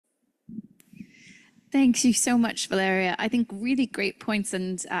Thank you so much, Valeria. I think really great points.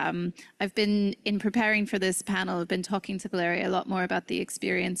 And I've been, in preparing for this panel, I've been talking to Valeria a lot more about the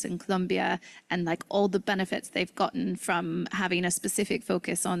experience in Colombia and like all the benefits they've gotten from having a specific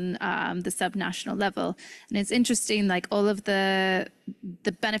focus on the subnational level. And it's interesting, like all of the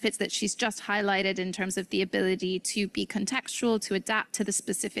benefits that she's just highlighted in terms of the ability to be contextual, to adapt to the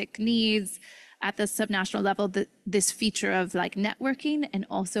specific needs, at the subnational level, this feature of like networking and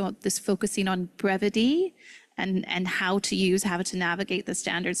also this focusing on brevity and how to navigate the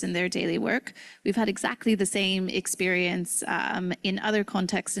standards in their daily work. We've had exactly the same experience in other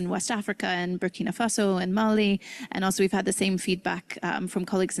contexts in West Africa and Burkina Faso and Mali. And also we've had the same feedback from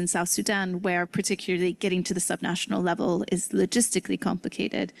colleagues in South Sudan, where particularly getting to the subnational level is logistically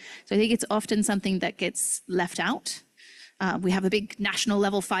complicated. So I think it's often something that gets left out. We have a big national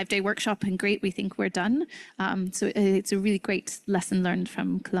level 5-day workshop and great, we think we're done. So it's a really great lesson learned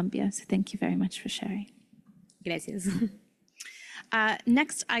from Colombia. So thank you very much for sharing. Gracias.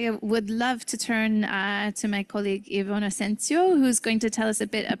 Next, I would love to turn to my colleague Yvonne Asensio, who's going to tell us a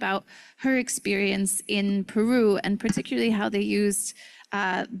bit about her experience in Peru and particularly how they used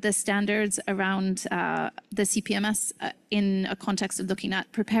the standards around the CPMS in a context of looking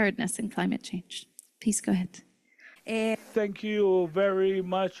at preparedness and climate change. Please go ahead. Thank you very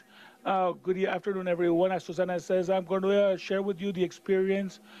much. Good afternoon, everyone. As Susana says, I'm going to share with you the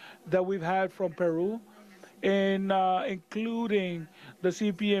experience that we've had from Peru, in including the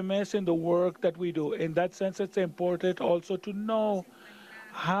CPMS in the work that we do. In that sense, it's important also to know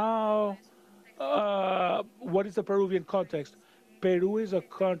how, what is the Peruvian context. Peru is a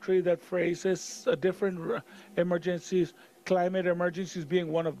country that faces different emergencies, climate emergencies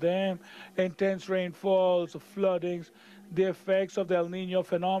being one of them, intense rainfalls, floodings, the effects of the El Nino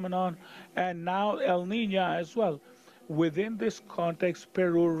phenomenon, and now El Niño as well. Within this context,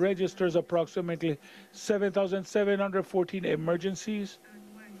 Peru registers approximately 7,714 emergencies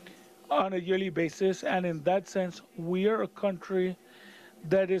on a yearly basis, and in that sense, we are a country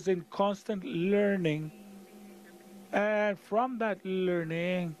that is in constant learning, and from that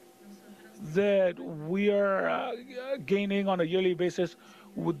learning, that we are gaining on a yearly basis.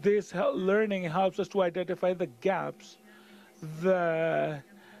 With this learning helps us to identify the gaps that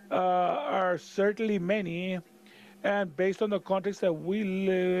are certainly many, and based on the context that we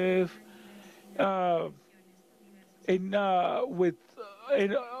live that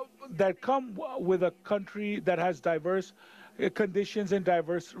come with a country that has diverse conditions in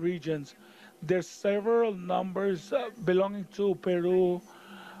diverse regions. There's several numbers belonging to Peru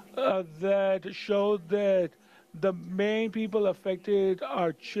that show that the main people affected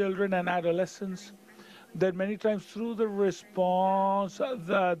are children and adolescents, that many times through the response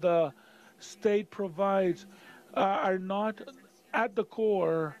that the state provides are not at the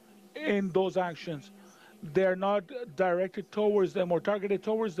core in those actions. They're not directed towards them or targeted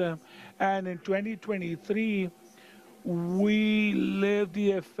towards them. And in 2023, we lived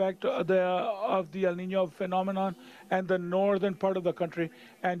the effect of the El Nino phenomenon and the northern part of the country.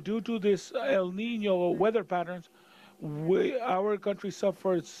 And due to this El Nino weather patterns, our country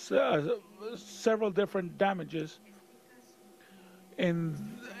suffered several different damages. In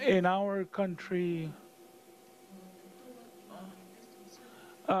our country,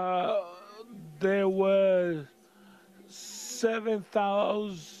 there was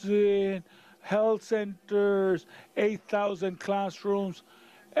 7,000 health centers, 8,000 classrooms,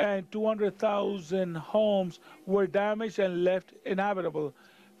 and 200,000 homes were damaged and left inhabitable.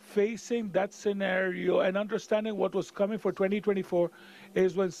 Facing that scenario and understanding what was coming for 2024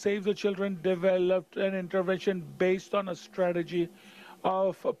 is when Save the Children developed an intervention based on a strategy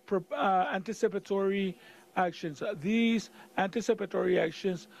of anticipatory actions. These anticipatory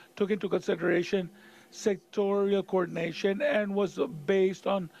actions took into consideration sectorial coordination and was based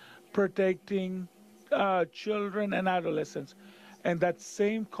on protecting children and adolescents. In that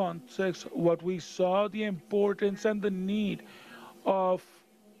same context, what we saw the importance and the need of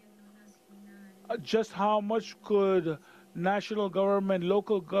just how much could national government,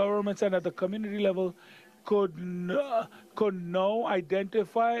 local governments, and at the community level could know,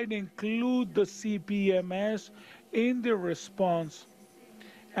 identify, and include the CPMS in their response,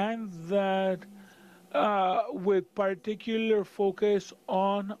 and that with particular focus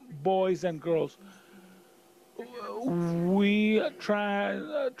on boys and girls. We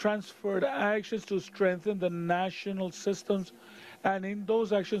transferred actions to strengthen the national systems, and in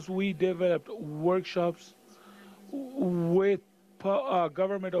those actions we developed workshops with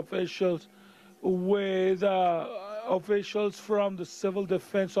government officials, with officials from the Civil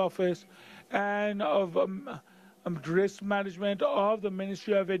Defense Office, and of risk management of the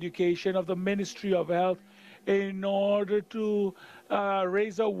Ministry of Education, of the Ministry of Health, in order to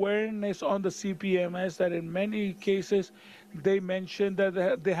raise awareness on the CPMS, that in many cases they mentioned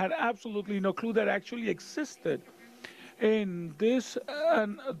that they had absolutely no clue that actually existed. In this,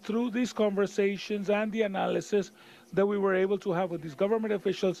 and through these conversations and the analysis that we were able to have with these government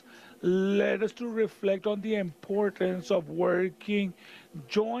officials, led us to reflect on the importance of working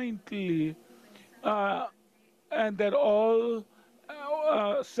jointly, and that all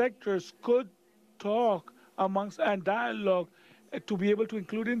sectors could talk amongst and dialogue to be able to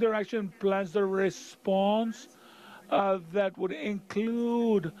include in their action plans the response that would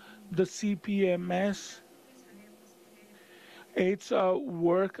include the CPMS. It's a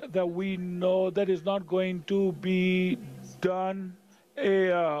work that we know that is not going to be done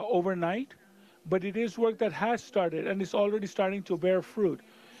overnight, but it is work that has started and is already starting to bear fruit,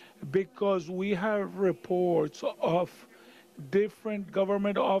 because we have reports of different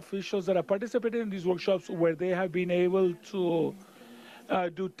government officials that have participated in these workshops where they have been able to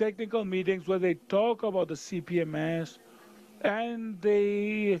do technical meetings where they talk about the CPMS, and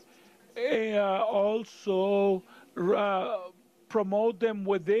they also promote them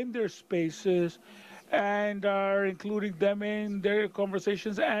within their spaces and are including them in their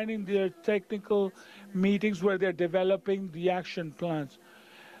conversations and in their technical meetings where they're developing the action plans.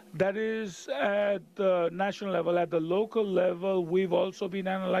 That is at the national level. At the local level, we've also been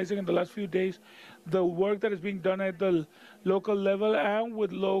analyzing in the last few days the work that is being done at the local level and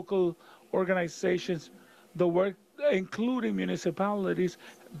with local organizations, the work including municipalities.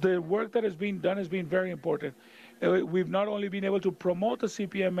 The work that has been done has been very important. We've not only been able to promote the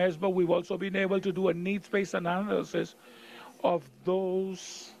CPMS, but we've also been able to do a needs-based analysis of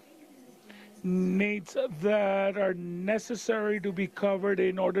those needs that are necessary to be covered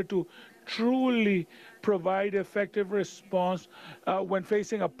in order to truly provide effective response when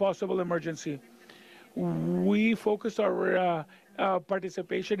facing a possible emergency. We focused our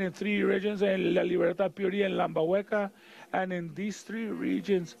participation in 3 regions, in La Libertad, Piuri, and Lambahueca, and in these 3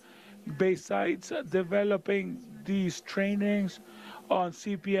 regions, besides developing these trainings on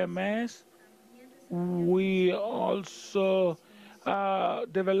CPMS, we also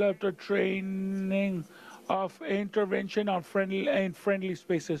developed a training of intervention on friendly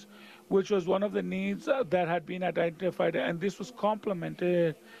spaces, which was one of the needs that had been identified, and this was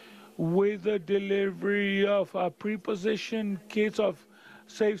complemented with the delivery of pre-positioned kits of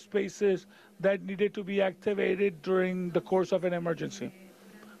safe spaces that needed to be activated during the course of an emergency.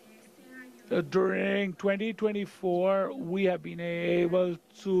 During 2024, we have been able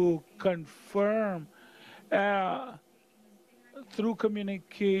to confirm through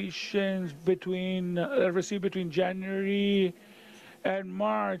communications received between January and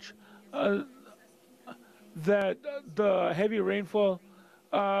March that the heavy rainfall,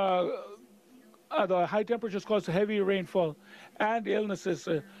 the high temperatures caused heavy rainfall and illnesses.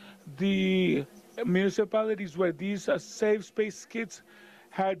 The municipalities where these safe space kits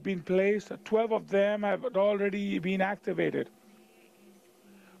had been placed, 12 of them have already been activated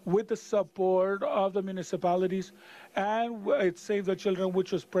with the support of the municipalities and it Save the Children,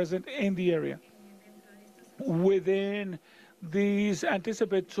 which was present in the area. Within these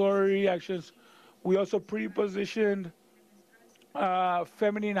anticipatory actions, we also pre-positioned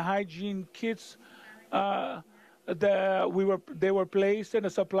feminine hygiene kits they were placed in a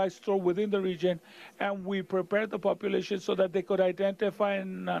supply store within the region, and we prepared the population so that they could identify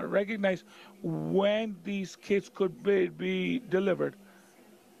and recognize when these kits could be delivered.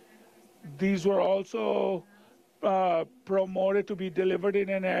 These were also promoted to be delivered in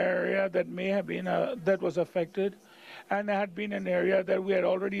an area that may have been that was affected, and had been an area that we had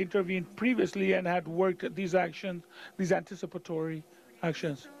already intervened previously and had worked these actions, these anticipatory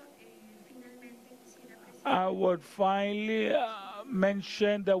actions. I would finally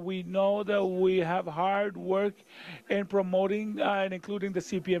mention that we know that we have hard work in promoting and including the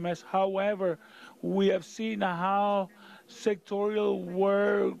CPMS. However, we have seen how sectorial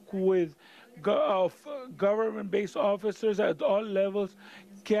work with government-based officers at all levels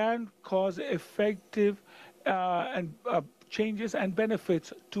can cause effective and changes and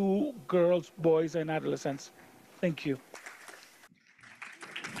benefits to girls, boys, and adolescents. Thank you.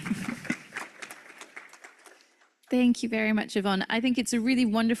 Thank you very much, Yvonne. I think it's a really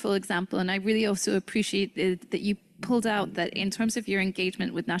wonderful example, and I really also appreciate that you pulled out that in terms of your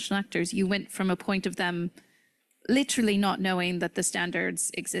engagement with national actors, you went from a point of them literally not knowing that the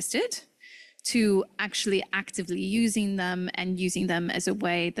standards existed to actually actively using them and using them as a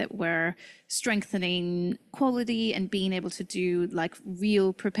way that we're strengthening quality and being able to do like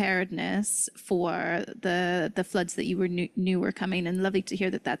real preparedness for the floods that you knew were coming. And lovely to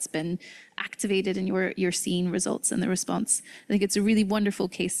hear that that's been activated and you're seeing results in the response. I think it's a really wonderful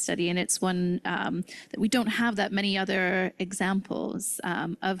case study, and it's one that we don't have that many other examples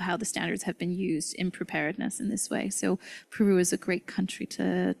of how the standards have been used in preparedness in this way. So Peru is a great country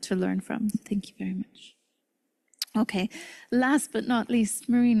to learn from. Thank you very much. Okay, last but not least,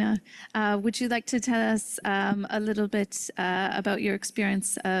 Marina, would you like to tell us a little bit about your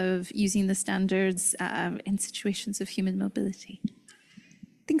experience of using the standards in situations of human mobility?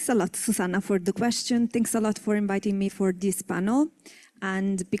 Thanks a lot, Susanna, for the question. Thanks a lot for inviting me for this panel.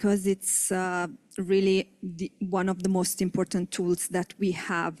 And because it's really one of the most important tools that we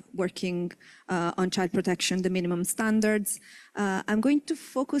have working on child protection, the minimum standards, I'm going to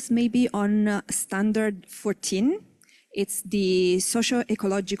focus maybe on standard 14. It's the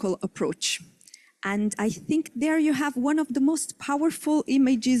socio-ecological approach. And I think there you have one of the most powerful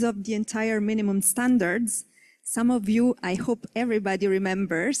images of the entire minimum standards. Some of you, I hope everybody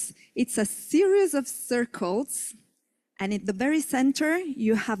remembers, it's a series of circles. And in the very center,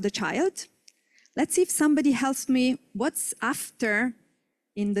 you have the child. Let's see if somebody helps me. What's after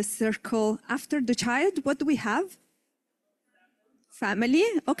in the circle? After the child, what do we have? Family,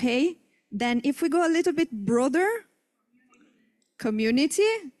 okay. Then if we go a little bit broader,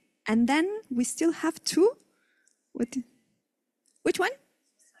 community. And then we still have two. Which one?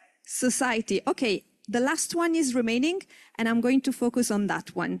 Society. Okay, the last one is remaining, and I'm going to focus on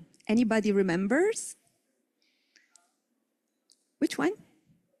that one. Anybody remembers? Which one?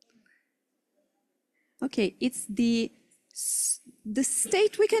 Okay, it's the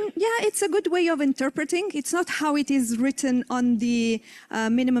state. We can, yeah, it's a good way of interpreting. It's not how it is written on the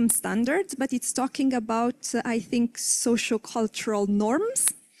minimum standards, but it's talking about, I think, socio-cultural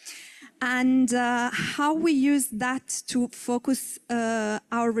norms and how we use that to focus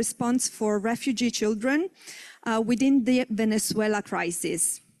our response for refugee children within the Venezuela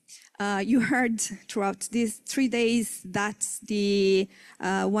crisis. You heard throughout these 3 days that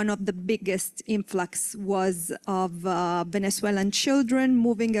one of the biggest influx was of Venezuelan children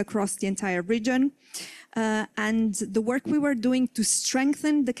moving across the entire region. And the work we were doing to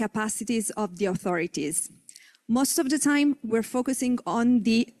strengthen the capacities of the authorities. Most of the time, we're focusing on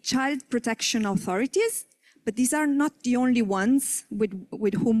the child protection authorities, but these are not the only ones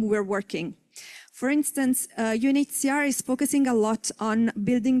with whom we're working. For instance, UNHCR is focusing a lot on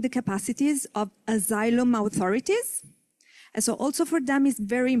building the capacities of asylum authorities. And so also for them it's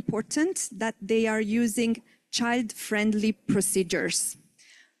very important that they are using child-friendly procedures.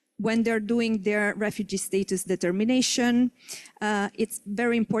 When they're doing their refugee status determination, it's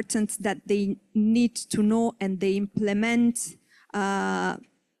very important that they need to know and they implement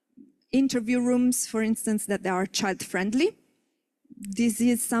interview rooms, for instance, that they are child-friendly. This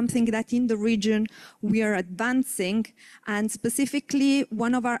is something that in the region we are advancing, and specifically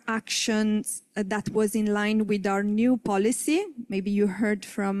one of our actions that was in line with our new policy, maybe you heard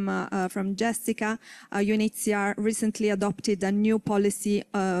from Jessica, UNHCR recently adopted a new policy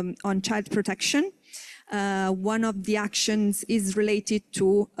on child protection. One of the actions is related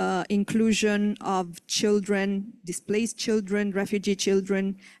to inclusion of children, displaced children, refugee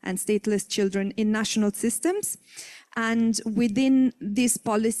children, and stateless children in national systems. And within this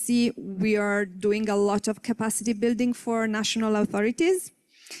policy, we are doing a lot of capacity building for national authorities.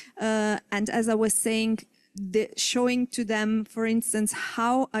 And as I was saying, showing to them, for instance,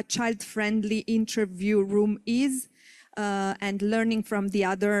 how a child-friendly interview room is and learning from the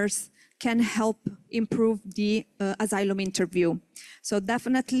others can help improve the asylum interview. So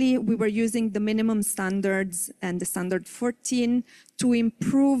definitely we were using the minimum standards and the standard 14 to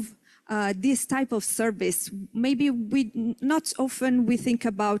improve this type of service. Maybe not often we think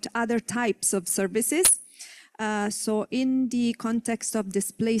about other types of services. So in the context of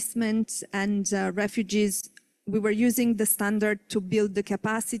displacement and refugees, we were using the standard to build the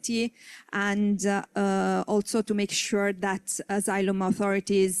capacity and also to make sure that asylum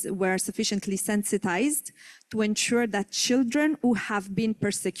authorities were sufficiently sensitized to ensure that children who have been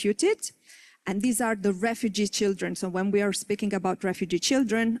persecuted, and these are the refugee children. So when we are speaking about refugee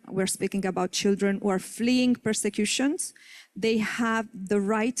children, we're speaking about children who are fleeing persecutions. They have the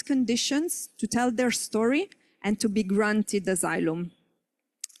right conditions to tell their story and to be granted asylum.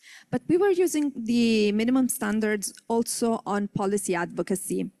 But we were using the minimum standards also on policy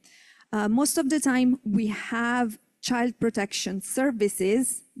advocacy. Most of the time, we have child protection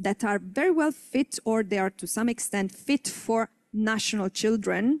services that are very well fit, or they are to some extent fit for national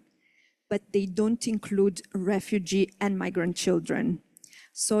children, but they don't include refugee and migrant children.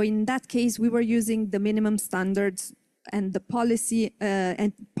 So in that case, we were using the minimum standards and the policy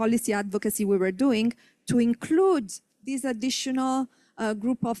advocacy we were doing to include this additional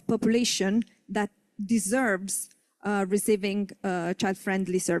group of population that deserves receiving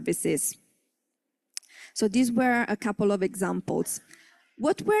child-friendly services. So these were a couple of examples.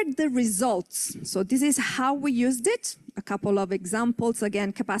 What were the results? So this is how we used it. A couple of examples,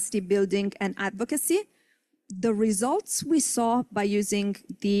 again, capacity building and advocacy. The results we saw by using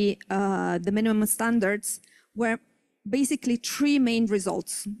the minimum standards were basically three main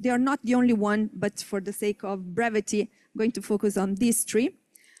results. They are not the only one, but for the sake of brevity, I'm going to focus on these three.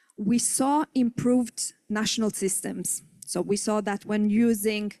 We saw improved national systems. So we saw that when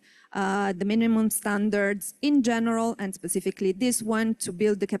using the minimum standards in general, and specifically this one to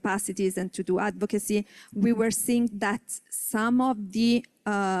build the capacities and to do advocacy, we were seeing that some of the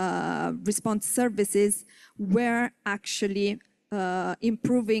response services were actually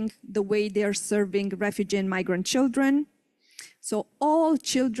improving the way they are serving refugee and migrant children. So all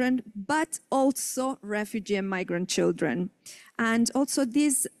children, but also refugee and migrant children. And also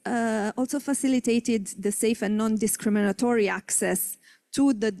this also facilitated the safe and non-discriminatory access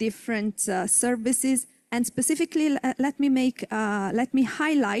to the different services. And specifically, let me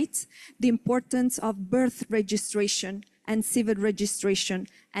highlight the importance of birth registration and civil registration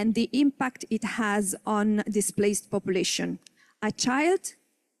and the impact it has on displaced population. A child,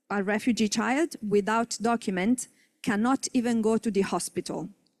 a refugee child without document cannot even go to the hospital,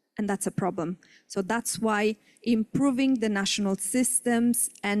 and that's a problem. So that's why improving the national systems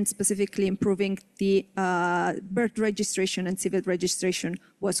and specifically improving the birth registration and civil registration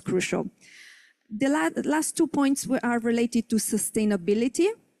was crucial. The last 2 points are related to sustainability.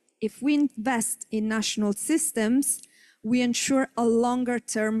 If we invest in national systems, we ensure a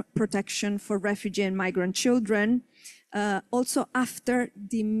longer-term protection for refugee and migrant children, also after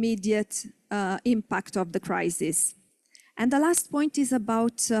the immediate impact of the crisis. And the last point is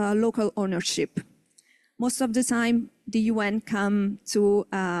about local ownership. Most of the time, the UN come to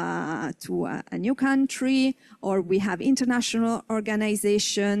a new country, or we have international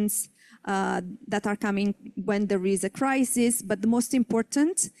organizations that are coming when there is a crisis. But the most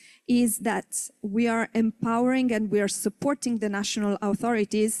important is that we are empowering and we are supporting the national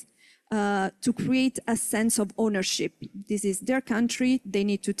authorities to create a sense of ownership. This is their country. They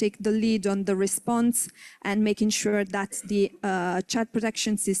need to take the lead on the response and making sure that the child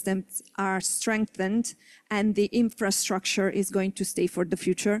protection systems are strengthened and the infrastructure is going to stay for the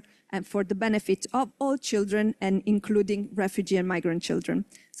future and for the benefit of all children, and including refugee and migrant children.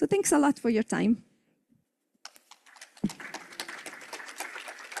 So thanks a lot for your time.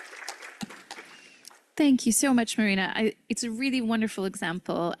 Thank you so much, Marina. It's a really wonderful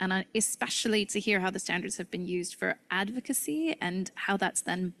example, and especially to hear how the standards have been used for advocacy and how that's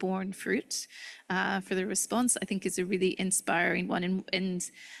then borne fruit for the response, I think is a really inspiring one.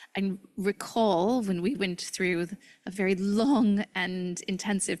 And I recall when we went through a very long and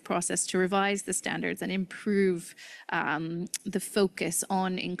intensive process to revise the standards and improve the focus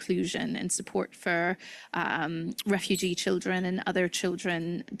on inclusion and support for refugee children and other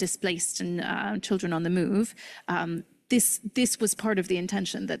children displaced and children on the move. This was part of the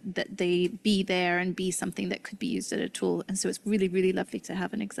intention that they be there and be something that could be used as a tool. And so it's really, really lovely to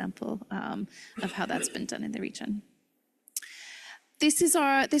have an example of how that's been done in the region.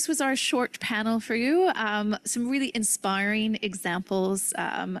 This was our short panel for you. Some really inspiring examples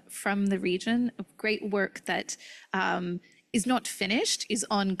from the region of great work that is not finished, is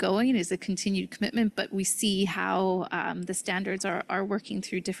ongoing, is a continued commitment, but we see how the standards are working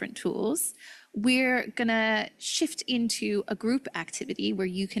through different tools. We're gonna shift into a group activity where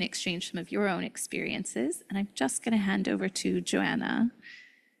you can exchange some of your own experiences. And I'm just gonna hand over to Joanna.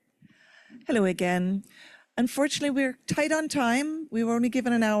 Hello again. Unfortunately, we're tight on time. We were only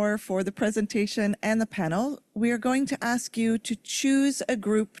given an hour for the presentation and the panel. We are going to ask you to choose a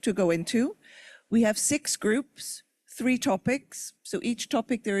group to go into. We have 6 groups, 3 topics. So each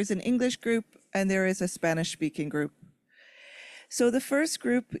topic, there is an English group and there is a Spanish-speaking group. So the first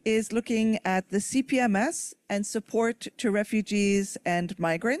group is looking at the CPMS and support to refugees and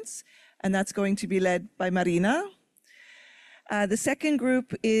migrants, and that's going to be led by Marina. The second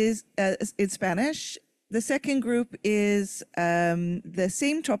group is in Spanish. The second group is the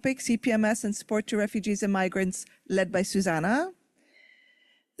same topic, CPMS and support to refugees and migrants, led by Susanna.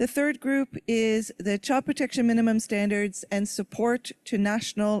 The third group is the child protection minimum standards and support to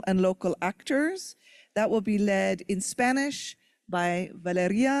national and local actors. That will be led in Spanish by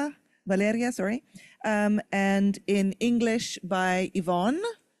Valeria, and in English by Yvonne.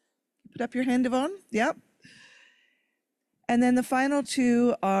 Put up your hand, Yvonne. Yeah. And then the final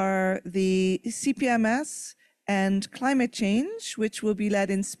two are the CPMS and climate change, which will be led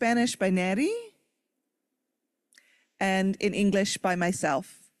in Spanish by Neri and in English by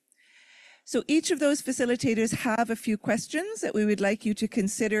myself. So each of those facilitators have a few questions that we would like you to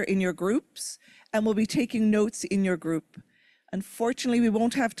consider in your groups, and we'll be taking notes in your group. Unfortunately, we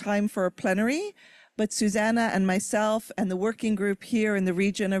won't have time for a plenary, but Susanna and myself and the working group here in the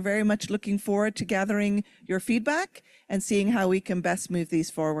region are very much looking forward to gathering your feedback and seeing how we can best move these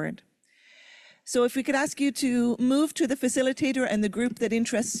forward. So if we could ask you to move to the facilitator and the group that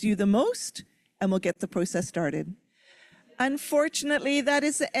interests you the most, and we'll get the process started. Unfortunately, that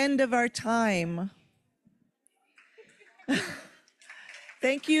is the end of our time.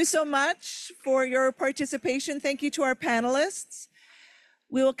 Thank you so much for your participation. Thank you to our panelists.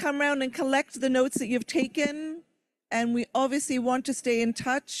 We will come around and collect the notes that you've taken, and we obviously want to stay in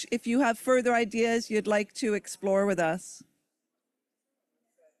touch if you have further ideas you'd like to explore with us.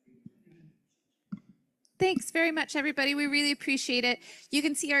 Thanks very much, everybody. We really appreciate it. You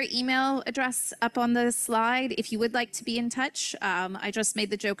can see our email address up on the slide if you would like to be in touch. I just made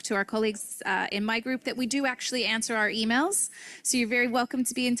the joke to our colleagues in my group that we do actually answer our emails, so you're very welcome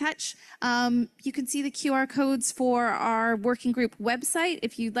to be in touch. You can see the QR codes for our working group website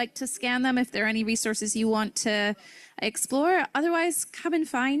if you'd like to scan them, if there are any resources you want to explore. Otherwise, come and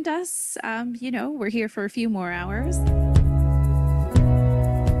find us. You know, we're here for a few more hours.